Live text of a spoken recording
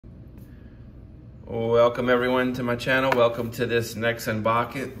Welcome everyone to my channel. Welcome to this next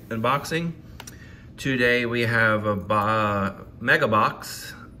unboxing. Today we have a mega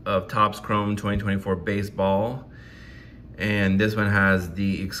box of Topps Chrome 2024 baseball, and this one has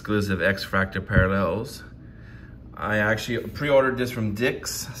the exclusive X-Fractor parallels. I actually pre-ordered this from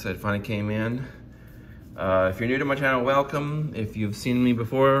Dick's, so it finally came in. If you're new to my channel, welcome. If you've seen me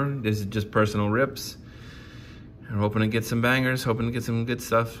before, this is just personal rips. I'm hoping to get some bangers, hoping to get some good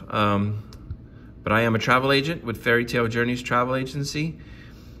stuff. But I am a travel agent with Fairytale Journeys Travel Agency.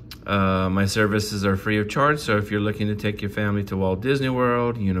 My services are free of charge, so if you're looking to take your family to Walt Disney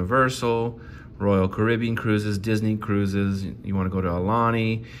World, Universal, Royal Caribbean Cruises, Disney Cruises, you want to go to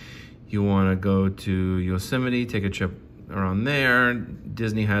Alani, you want to go to Yosemite, take a trip around there.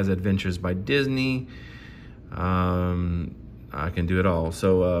 Disney has Adventures by Disney. I can do it all.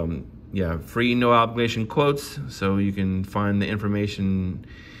 So yeah, free, no obligation quotes, so you can find the information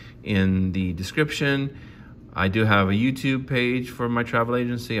in the description. I do have a YouTube page for my travel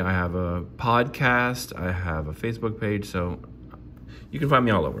agency. I have a podcast. I have a Facebook page, so you can find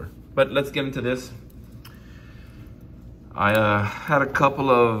me all over. But let's get into this. I had a couple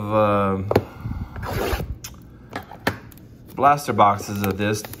of blaster boxes of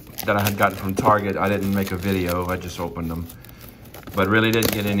this that I had gotten from Target. I didn't make a video, I just opened them. But really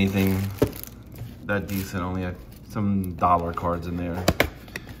didn't get anything that decent, only had some dollar cards in there.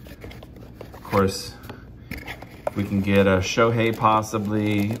 Of course, we can get a Shohei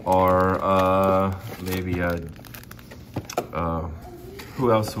possibly, or maybe a,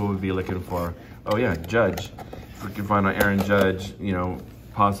 who else will we be looking for? Oh yeah, Judge. If we can find an Aaron Judge, you know,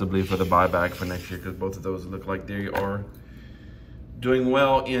 possibly for the buyback for next year, because both of those look like they are doing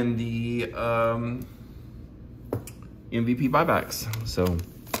well in the MVP buybacks. So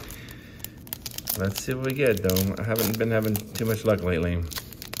let's see what we get though. I haven't been having too much luck lately.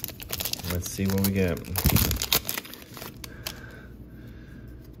 Let's see what we get.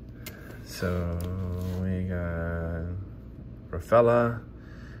 So we got Rafaela,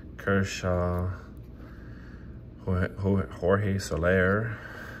 Kershaw, Jorge Soler.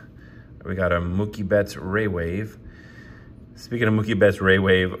 We got a Mookie Betts Ray Wave. Speaking of Mookie Betts Ray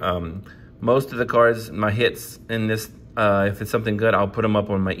Wave, most of the cards, my hits in this, if it's something good, I'll put them up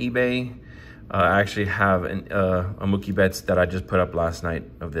on my eBay. I actually have a Mookie Betts that I just put up last night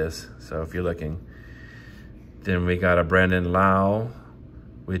of this, so if you're looking. Then we got a Brandon Lau,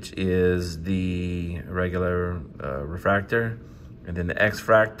 which is the regular refractor. And then the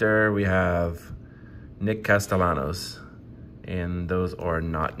X-Fractor, we have Nick Castellanos, and those are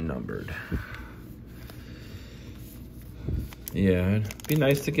not numbered. Yeah, it'd be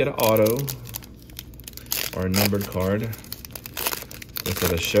nice to get an auto or a numbered card.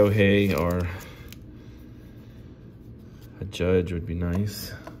 Instead of Shohei or a Judge would be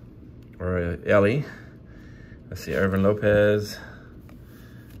nice. Or a Ellie. Let's see, Irvin Lopez,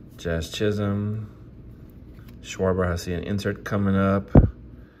 Jazz Chisholm, Schwarber, I see an insert coming up.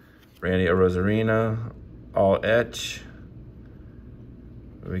 Randy Arozarena, all etch.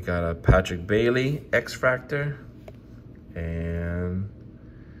 We got a Patrick Bailey, X-Fractor. And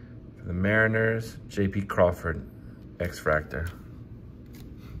for the Mariners, J.P. Crawford, X-Fractor.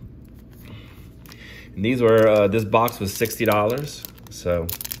 And these were, this box was $60, so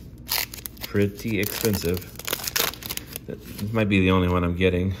pretty expensive. This might be the only one I'm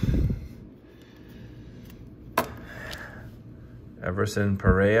getting. Everson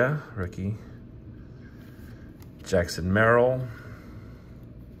Pereira, rookie. Jackson Merrill.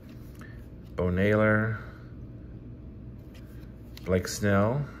 Bo Naylor. Blake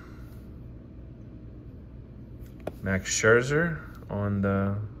Snell. Max Scherzer on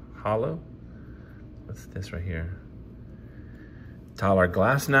the holo. What's this right here? Tyler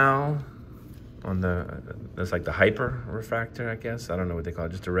Glasnow on the, that's like the hyper refractor, I guess. I don't know what they call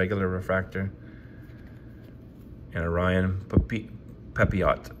it, just a regular refractor. And a Ryan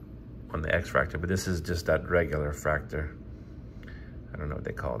Pepiot on the X-Fractor, but this is just that regular refractor. I don't know what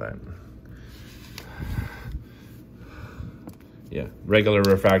they call that. Yeah, regular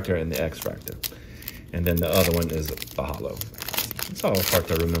refractor and the X-Fractor. And then the other one is a holo. It's all hard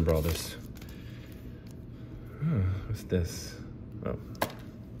to remember all this. What's this? Oh.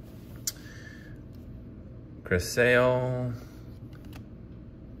 Chris Sale.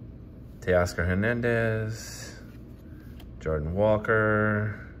 Teoscar Hernandez. Jordan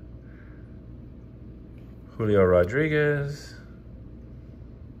Walker. Julio Rodriguez.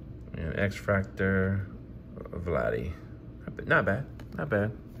 And X-Fractor Vladdy. Not bad, not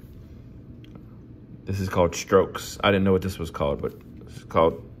bad. This is called Strokes. I didn't know what this was called, but it's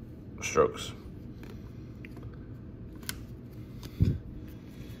called Strokes.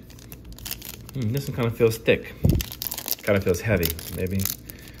 This one kind of feels thick. Kind of feels heavy. Maybe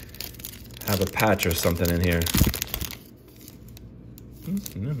have a patch or something in here.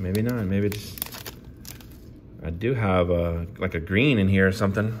 No, maybe not. Maybe just I do have like a green in here or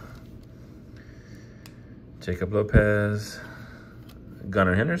something. Jacob Lopez,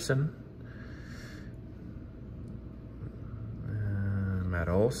 Gunnar Henderson, Matt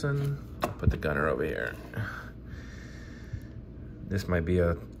Olson. I'll put the Gunnar over here. This might be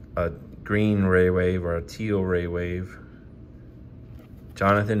a green ray wave or a teal ray wave.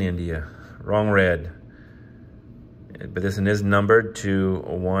 Jonathan India, wrong red. But this one is numbered to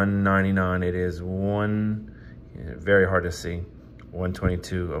 199. It is very hard to see.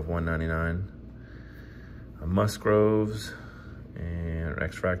 122 of 199. Musgroves and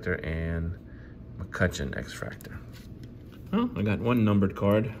X-Fractor and McCutcheon X-Fractor. Oh, I got one numbered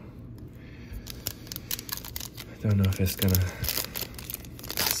card. I don't know if it's gonna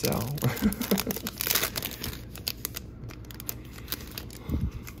sell.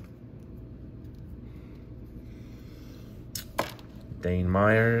 Dane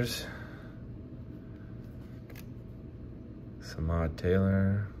Myers, Samad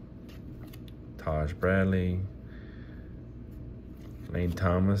Taylor, Taj Bradley, Lane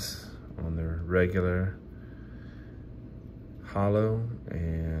Thomas on the regular hollow,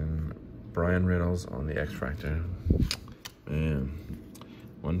 and Brian Reynolds on the X-Fractor. Man,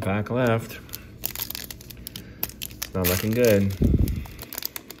 one pack left. It's not looking good.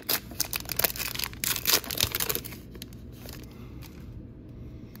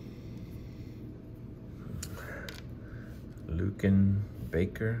 Lucan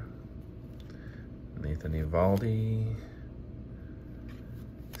Baker, Nathan Evaldi,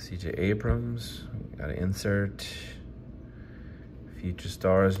 CJ Abrams, got an insert. Future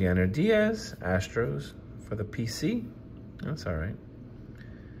Stars, Yanner Diaz, Astros for the PC. That's all right.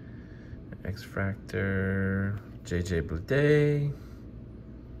 X-Fractor, JJ Bleday,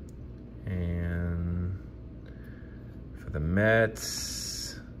 and for the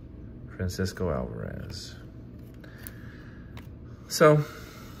Mets, Francisco Alvarez. So,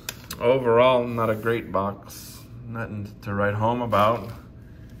 overall, not a great box. Nothing to write home about.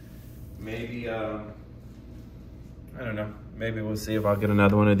 Maybe, I don't know. Maybe we'll see if I'll get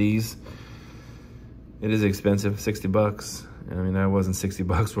another one of these. It is expensive, 60 bucks. I mean, that wasn't 60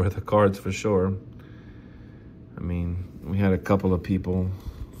 bucks worth of cards for sure. I mean, we had a couple of people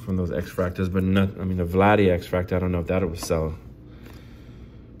from those X-Fractors, but not, I mean, the Vladdy X-Fractor, I don't know if that would sell.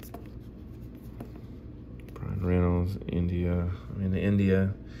 Reynolds, India. I mean, the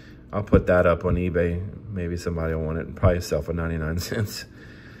India, I'll put that up on eBay. Maybe somebody will want it and probably sell for 99 cents.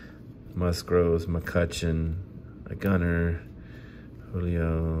 Musgroves, McCutcheon, a Gunnar,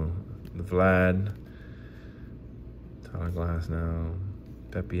 Julio, Vlad, Tyler Glass now,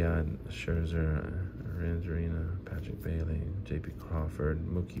 Pepiot, Scherzer, Ranzarina, Patrick Bailey, J.P. Crawford,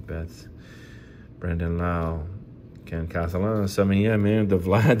 Mookie Betts, Brandon Lau, Ken Castellanos. So, I mean, yeah, man, the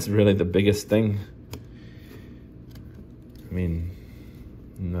Vlad's really the biggest thing. I mean,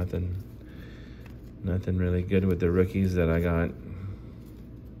 nothing really good with the rookies that I got.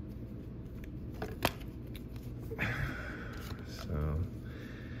 So,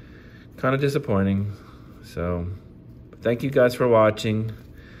 kind of disappointing. So, thank you guys for watching.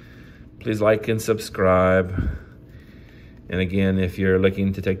 Please like and subscribe. And again, if you're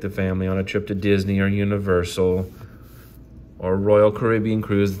looking to take the family on a trip to Disney or Universal, or Royal Caribbean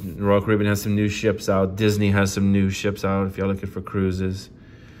Cruise. Royal Caribbean has some new ships out. Disney has some new ships out if you're looking for cruises.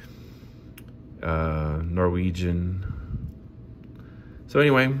 Norwegian. So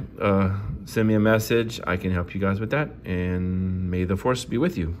anyway, send me a message. I can help you guys with that. And may the force be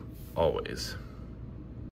with you always.